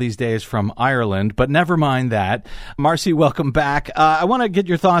doing it all these days from Ireland. But never mind that. Marcy, welcome back. I want to get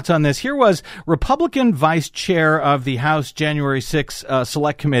your thoughts on this. Here was Republican Vice Chair of the House January 6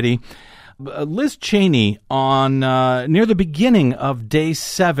 Select Committee, Liz Cheney, on near the beginning of day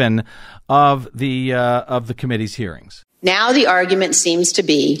 7 of the committee's hearings. Now the argument seems to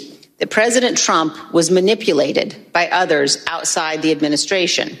be that President Trump was manipulated by others outside the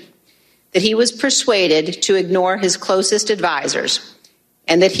administration, that he was persuaded to ignore his closest advisors,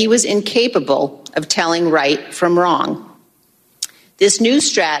 and that he was incapable of telling right from wrong. This new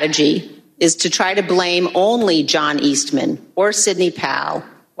strategy is to try to blame only John Eastman or Sidney Powell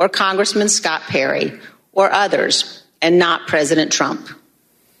or Congressman Scott Perry or others, and not President Trump.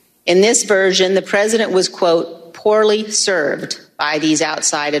 In this version, the president was, quote, poorly served by these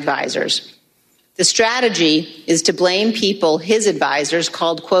outside advisors. The strategy is to blame people his advisors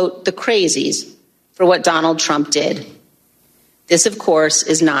called, quote, the crazies for what Donald Trump did. This, of course,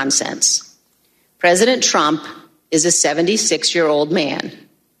 is nonsense. President Trump is a 76-year-old man.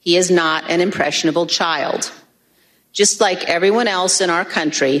 He is not an impressionable child. Just like everyone else in our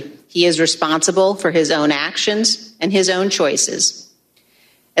country, he is responsible for his own actions and his own choices.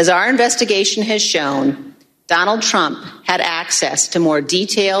 As our investigation has shown, Donald Trump had access to more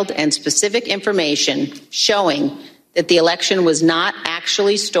detailed and specific information showing that the election was not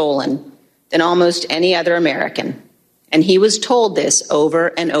actually stolen than almost any other American. And he was told this over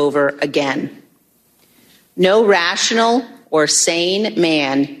and over again. No rational or sane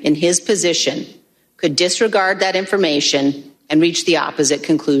man in his position could disregard that information and reach the opposite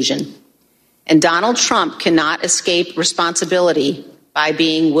conclusion. And Donald Trump cannot escape responsibility by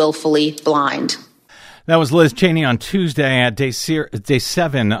being willfully blind. That was Liz Cheney on Tuesday at day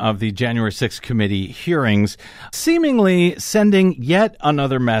 7 of the January 6th committee hearings, seemingly sending yet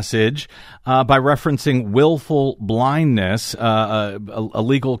another message by referencing willful blindness, a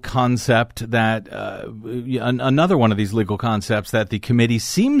legal concept that another one of these legal concepts that the committee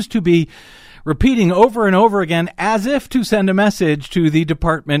seems to be repeating over and over again, as if to send a message to the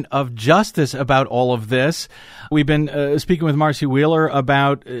Department of Justice about all of this. We've been speaking with Marcy Wheeler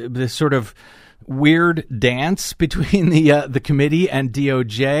about this sort of weird dance between the committee and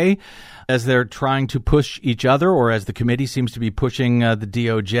DOJ as they're trying to push each other, or as the committee seems to be pushing the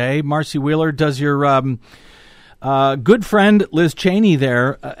DOJ. Marcy Wheeler, does your good friend Liz Cheney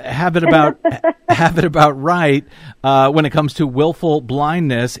there have it about right when it comes to willful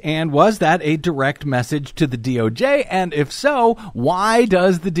blindness? And was that a direct message to the DOJ? And if so, why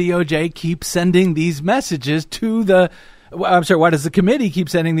does the DOJ keep sending these messages to why does the committee keep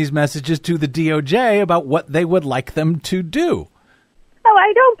sending these messages to the DOJ about what they would like them to do? Oh,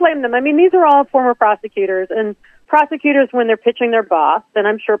 I don't blame them. I mean, these are all former prosecutors, and prosecutors, when they're pitching their boss, and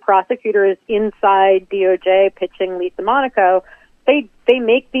I'm sure prosecutors inside DOJ pitching Lisa Monaco, they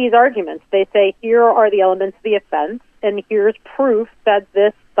make these arguments. They say, here are the elements of the offense, and here's proof that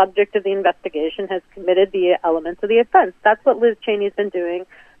this subject of the investigation has committed the elements of the offense. That's what Liz Cheney's been doing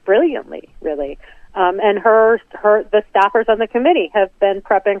brilliantly, really. And the staffers on the committee have been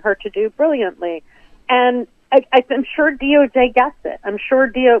prepping her to do brilliantly. And I'm sure DOJ gets it. I'm sure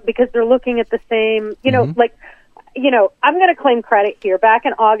because they're looking at the same, I'm going to claim credit here. Back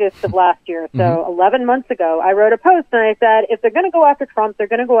in August of last year, so 11 months ago, I wrote a post and I said, if they're going to go after Trump, they're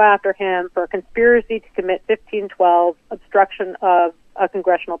going to go after him for a conspiracy to commit 1512, obstruction of a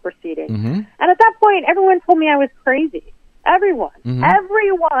congressional proceeding. And at that point, everyone told me I was crazy. Everyone.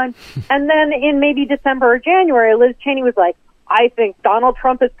 And then in maybe December or January, Liz Cheney was like, I think Donald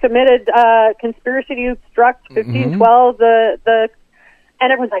Trump has committed conspiracy to obstruct 1512,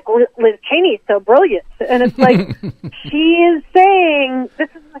 and everyone's like, Liz Cheney's so brilliant. And it's like, she is saying, this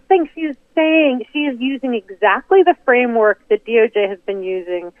is the thing, she is using exactly the framework that DOJ has been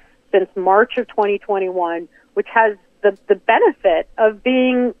using since March of 2021, which has the benefit of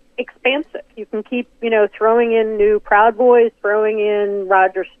being expansive. You can keep, throwing in new Proud Boys, throwing in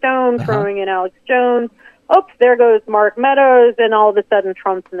Roger Stone, throwing in Alex Jones. Oops, there goes Mark Meadows, and all of a sudden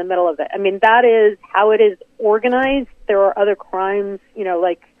Trump's in the middle of it. I mean, that is how it is organized. There are other crimes,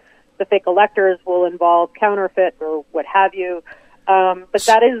 like the fake electors will involve counterfeit or what have you. But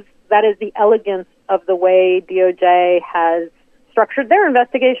that is the elegance of the way DOJ has structured their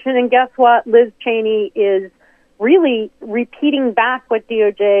investigation. And guess what? Liz Cheney is really repeating back what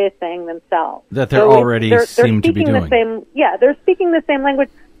DOJ is saying themselves. That they're seem to be doing. They're speaking the same language.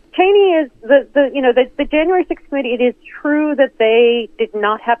 Cheney is the January 6th committee. It is true that they did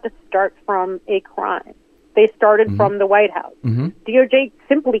not have to start from a crime. They started from the White House. DOJ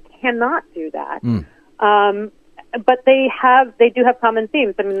simply cannot do that. But they do have common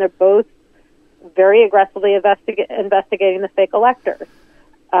themes. I mean, they're both very aggressively investigating the fake electors.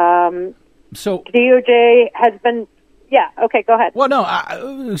 So DOJ has been. Yeah. Okay. Go ahead. Well,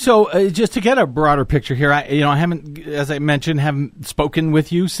 no. So just to get a broader picture here, I haven't, as I mentioned, haven't spoken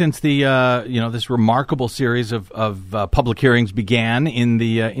with you since the this remarkable series of public hearings began in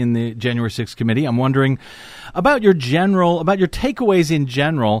the January 6th committee. I'm wondering about your takeaways in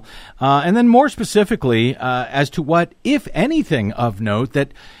general, and then more specifically as to what, if anything, of note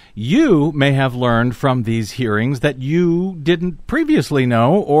that you may have learned from these hearings that you didn't previously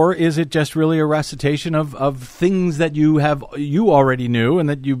know, or is it just really a recitation of things that you already knew and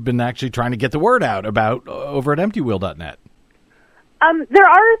that you've been actually trying to get the word out about over at Emptywheel.net? There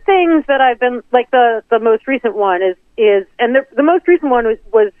are things that I've been, like the most recent one is the most recent one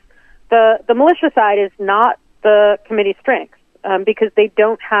was the militia side is not the committee's strength, because they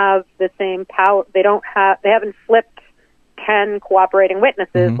don't have the same power. They haven't flipped 10 cooperating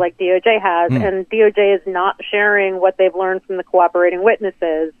witnesses like DOJ has, and DOJ is not sharing what they've learned from the cooperating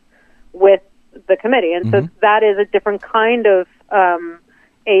witnesses with the committee, and so that is a different kind of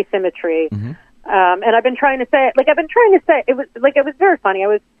asymmetry. And I've been trying to say, it was very funny.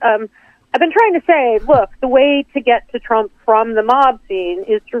 I've been trying to say, look, the way to get to Trump from the mob scene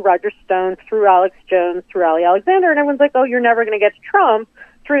is through Roger Stone, through Alex Jones, through Ali Alexander, and everyone's like, oh, you're never going to get to Trump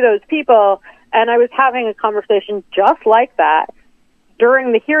through those people. And I was having a conversation just like that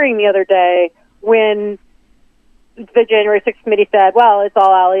during the hearing the other day when the January 6th committee said, well, it's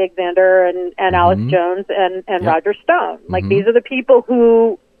all Ali Alexander and Alex Jones and Roger Stone. Like, these are the people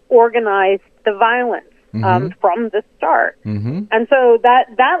who organized the violence from the start. And so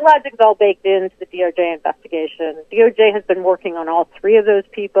that logic's all baked into the DOJ investigation. DOJ has been working on all three of those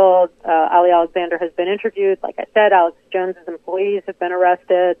people. Ali Alexander has been interviewed. Like I said, Alex Jones's employees have been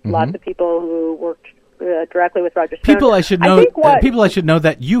arrested. Lots of people who worked directly with Roger Stone. People I should know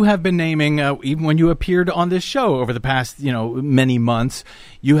that you have been naming, even when you appeared on this show over the past, many months,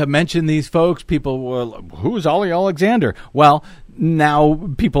 you have mentioned these folks. People were, who's Ali Alexander? Well, now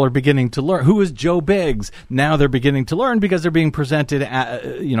people are beginning to learn. Who is Joe Biggs? Now they're beginning to learn because they're being presented,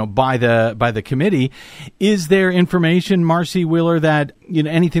 by the committee. Is there information, Marcy Wheeler, that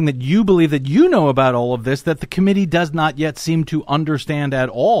anything that you believe that you know about all of this that the committee does not yet seem to understand at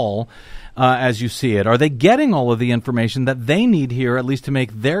all, as you see it? Are they getting all of the information that they need here, at least to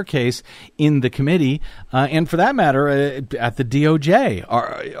make their case in the committee, and for that matter, at the DOJ?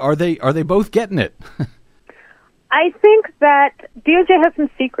 Are they both getting it? I think that DOJ has some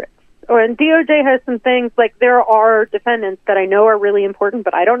secrets, and DOJ has some things, like there are defendants that I know are really important,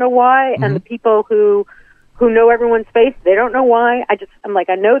 but I don't know why, and the people who know everyone's face, they don't know why. I'm like,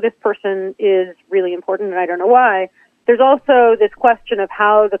 I know this person is really important, and I don't know why. There's also this question of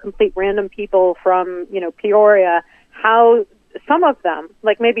how the complete random people from, Peoria, how some of them,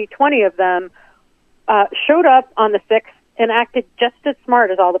 like maybe 20 of them, showed up on the 6th and acted just as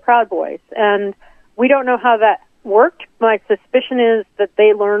smart as all the Proud Boys, and we don't know how that worked. My suspicion is that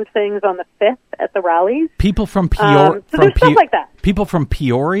they learned things on the 5th at the rallies. People from Peoria. So there's stuff like that. People from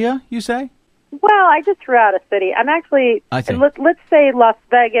Peoria, you say? Well, I just threw out a city. I'm actually, let's say Las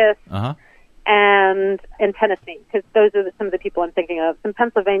Vegas and Tennessee, because those are some of the people I'm thinking of. Some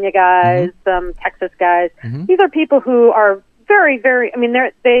Pennsylvania guys, some Texas guys. These are people who are very, very,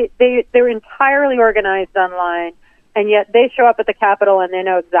 they're entirely organized online, and yet they show up at the Capitol and they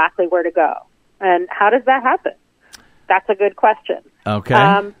know exactly where to go. And how does that happen? That's a good question. Okay.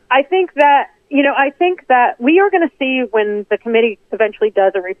 I think that we are going to see, when the committee eventually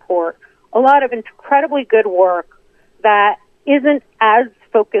does a report, a lot of incredibly good work that isn't as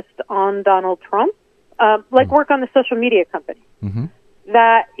focused on Donald Trump, like work on the social media company.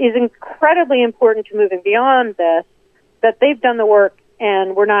 That is incredibly important to moving beyond this, that they've done the work,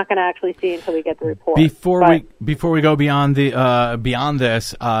 and we're not going to actually see until we get the report. Before we go beyond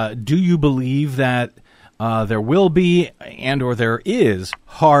this, do you believe that there will be or there is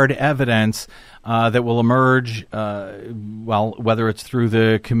hard evidence that will emerge, whether it's through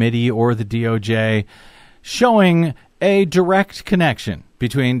the committee or the DOJ, showing a direct connection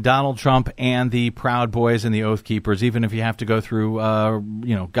between Donald Trump and the Proud Boys and the Oath Keepers, even if you have to go through,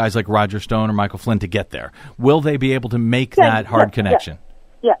 guys like Roger Stone or Michael Flynn to get there? Will they be able to make that hard connection?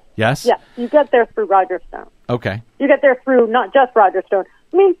 Yes. You get there through Roger Stone. Okay. You get there through not just Roger Stone.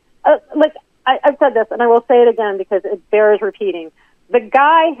 I mean, I've said this, and I will say it again because it bears repeating. The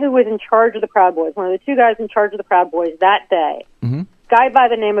guy who was in charge of the Proud Boys, one of the two guys in charge of the Proud Boys that day, guy by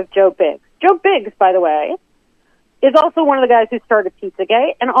the name of Joe Biggs. Joe Biggs, by the way, is also one of the guys who started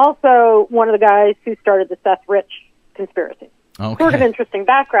Pizzagate, and also one of the guys who started the Seth Rich conspiracy. Okay. Sort of interesting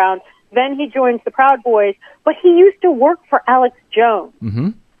background. Then he joins the Proud Boys, but he used to work for Alex Jones.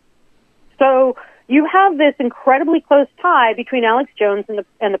 So you have this incredibly close tie between Alex Jones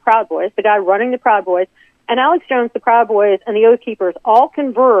and the Proud Boys, the guy running the Proud Boys, and Alex Jones, the Proud Boys, and the Oath Keepers all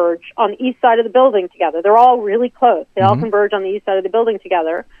converge on the east side of the building together. They're all really close. They all converge on the east side of the building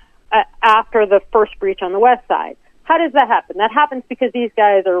together after the first breach on the west side. How does that happen? That happens because these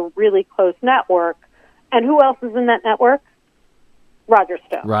guys are a really close network. And who else is in that network? Roger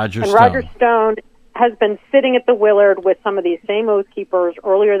Stone. Roger Stone has been sitting at the Willard with some of these same Oath Keepers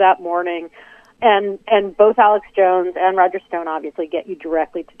earlier that morning. And both Alex Jones and Roger Stone obviously get you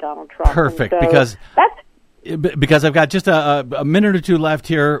directly to Donald Trump. Perfect, so because I've got just a minute or two left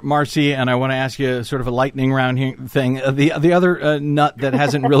here, Marcy, and I want to ask you sort of a lightning round thing. The other nut that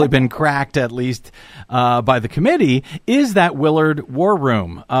hasn't really been cracked, at least by the committee, is that Willard war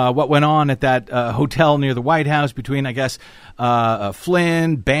room. What went on at that hotel near the White House between, I guess,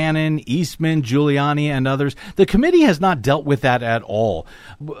 Flynn, Bannon, Eastman, Giuliani, and others. The committee has not dealt with that at all.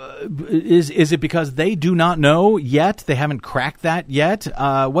 Is it because they do not know yet? They haven't cracked that yet?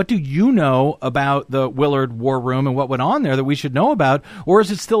 What do you know about the Willard war room and what went on there that we should know about? Or is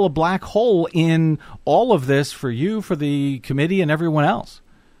it still a black hole in all of this for you, for the committee, and everyone else?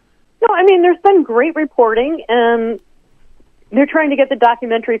 No, I mean, there's been great reporting, and they're trying to get the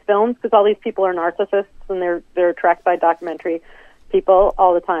documentary filmed because all these people are narcissists and they're attracted by documentary people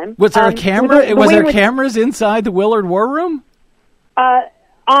all the time. Was there a camera? Was there cameras inside the Willard war room?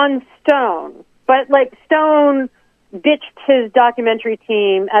 On Stone, but Stone ditched his documentary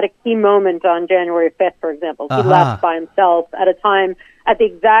team at a key moment on January 5th, for example. He left by himself at the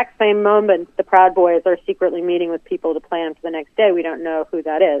exact same moment the Proud Boys are secretly meeting with people to plan for the next day. We don't know who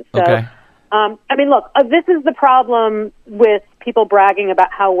that is. So, okay. I mean, look, this is the problem with people bragging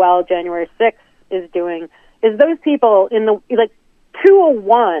about how well January 6th is doing, is those people in the,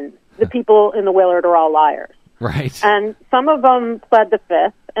 201, the people in the Willard are all liars. Right. And some of them pled the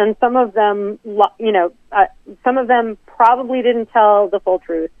fifth, and some of them, some of them probably didn't tell the full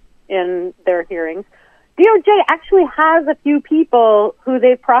truth in their hearings. DOJ actually has a few people who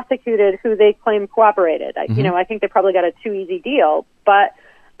they've prosecuted who they claim cooperated. I think they probably got a too easy deal, but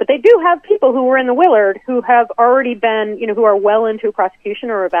they do have people who were in the Willard who have already been, who are well into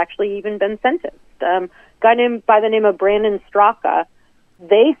prosecution or have actually even been sentenced. Guy named by the name of Brandon Straka,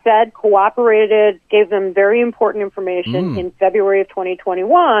 they said cooperated, gave them very important information in February of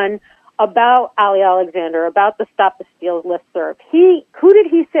 2021 about Ali Alexander, about the Stop the Steal listserv. Who did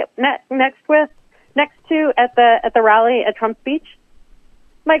he sit next to at the rally at Trump's speech?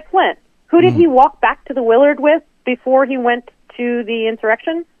 Mike Flynn. Who did he walk back to the Willard with before he went to the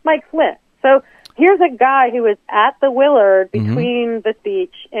insurrection? Mike Flynn. So here's a guy who was at the Willard between the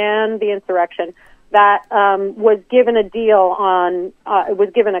speech and the insurrection that was given a deal on, was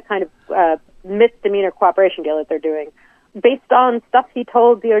given a kind of misdemeanor cooperation deal that they're doing based on stuff he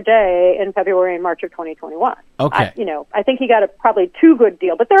told DOJ in February and March of 2021. Okay. I think he got a probably too good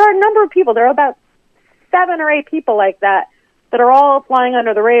deal, but there are a number of people, there are about 7 or 8 people like that are all flying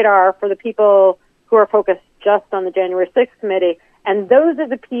under the radar for the people who are focused just on the January 6th committee. And those are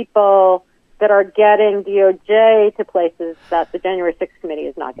the people that are getting DOJ to places that the January 6th committee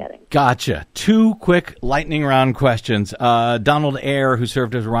is not getting. Gotcha. 2 quick lightning round questions. Donald Ayer, who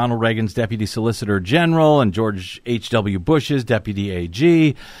served as Ronald Reagan's Deputy Solicitor General and George H.W. Bush's Deputy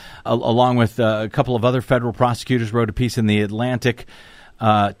AG, along with a couple of other federal prosecutors, wrote a piece in The Atlantic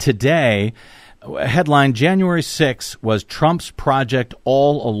today. Headline, January 6 was Trump's project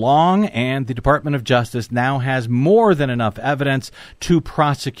all along, and the Department of Justice now has more than enough evidence to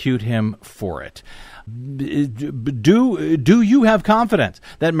prosecute him for it. Do you have confidence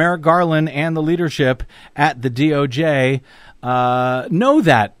that Merrick Garland and the leadership at the DOJ know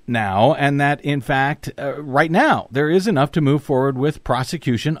that now, and that, in fact, right now, there is enough to move forward with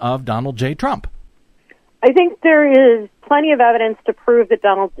prosecution of Donald J. Trump? I think there is plenty of evidence to prove that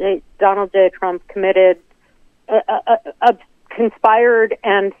Donald J. Trump committed, conspired,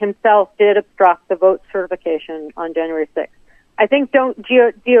 and himself did obstruct the vote certification on January 6th. I think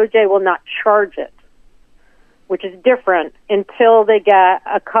DOJ will not charge it, which is different, until they get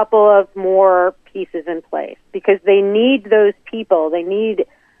a couple of more pieces in place, because they need those people. They need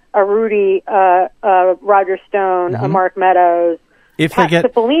a Rudy, Roger Stone, a Mark Meadows, Pat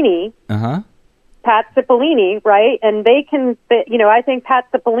Cipollini. Pat Cipollini, right? And they can, I think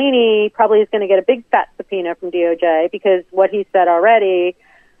Pat Cipollini probably is going to get a big fat subpoena from DOJ because what he said already,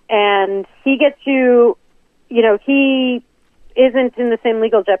 and he gets you, he isn't in the same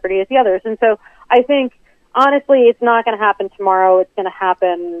legal jeopardy as the others. And so I think, honestly, it's not going to happen tomorrow. It's going to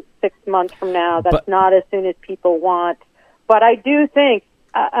happen 6 months from now. That's not as soon as people want. But I do think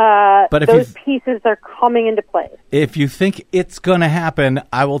But if those pieces are coming into place. If you think it's going to happen,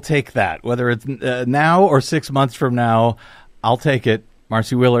 I will take that. Whether it's now or 6 months from now, I'll take it.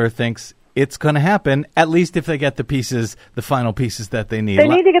 Marcy Wheeler thinks it's going to happen, at least if they get the pieces, the final pieces that they need. They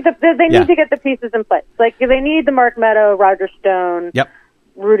need to get the pieces in place. Like, they need the Mark Meadow, Roger Stone,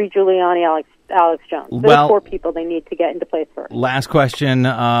 Rudy Giuliani, Alex Jones. Those 4 people they need to get into place first. Last question,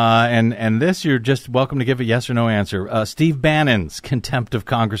 and this you're just welcome to give a yes or no answer. Steve Bannon's contempt of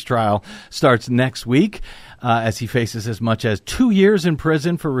Congress trial starts next week as he faces as much as 2 years in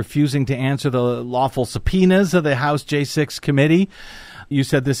prison for refusing to answer the lawful subpoenas of the House J6 committee. You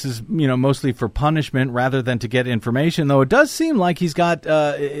said this is, mostly for punishment rather than to get information, though it does seem like he's got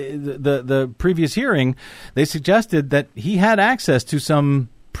the previous hearing. They suggested that he had access to some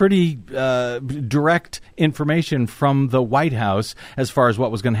pretty direct information from the White House as far as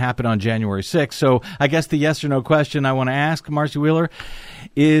what was going to happen on January 6th. So I guess the yes or no question I want to ask, Marcy Wheeler,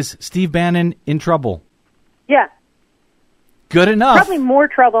 is Steve Bannon in trouble? Yeah. Good enough. Probably more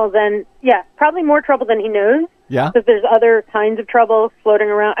trouble than he knows. Yeah. Because there's other kinds of trouble floating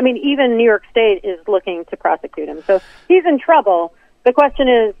around. I mean, even New York State is looking to prosecute him. So he's in trouble. The question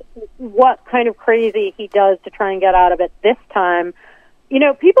is what kind of crazy he does to try and get out of it this time.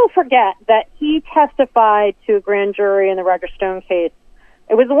 People forget that he testified to a grand jury in the Roger Stone case.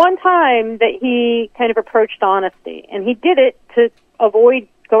 It was the one time that he kind of approached honesty, and he did it to avoid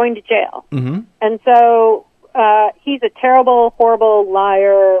going to jail. Mm-hmm. And so he's a terrible, horrible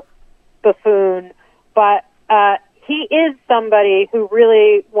liar, buffoon, but he is somebody who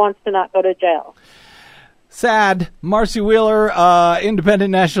really wants to not go to jail. Sad. Marcy Wheeler, independent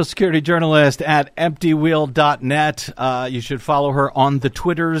national security journalist at emptywheel.net. You should follow her on the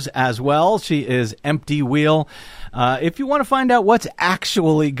Twitters as well. She is Emptywheel. If you want to find out what's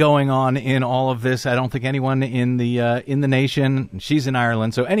actually going on in all of this, I don't think anyone in the nation, she's in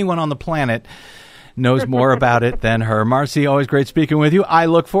Ireland, so anyone on the planet knows more about it than her. Marcy, always great speaking with you. I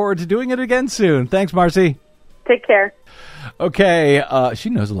look forward to doing it again soon. Thanks, Marcy. Take care. Okay, she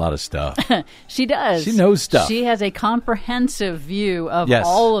knows a lot of stuff. She does. She knows stuff. She has a comprehensive view of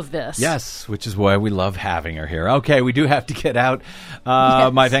all of this. Yes, which is why we love having her here. Okay, we do have to get out.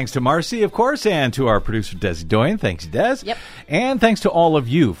 My thanks to Marcy, of course, and to our producer, Desi Doyen. Thanks, Des. Yep. And thanks to all of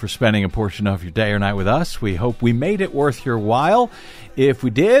you for spending a portion of your day or night with us. We hope we made it worth your while. If we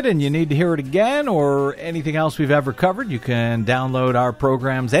did and you need to hear it again or anything else we've ever covered, you can download our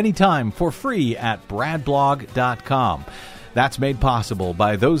programs anytime for free at bradblog.com. That's made possible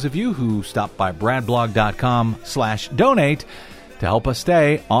by those of you who stop by bradblog.com/donate to help us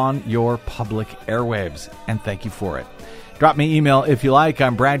stay on your public airwaves. And thank you for it. Drop me an email if you like.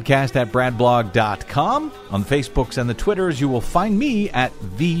 I'm BradCast at bradblog.com. On the Facebooks and the Twitters, you will find me at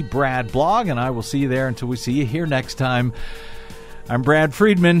TheBradBlog, and I will see you there until we see you here next time. I'm Brad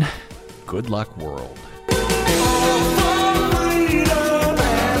Friedman. Good luck, world.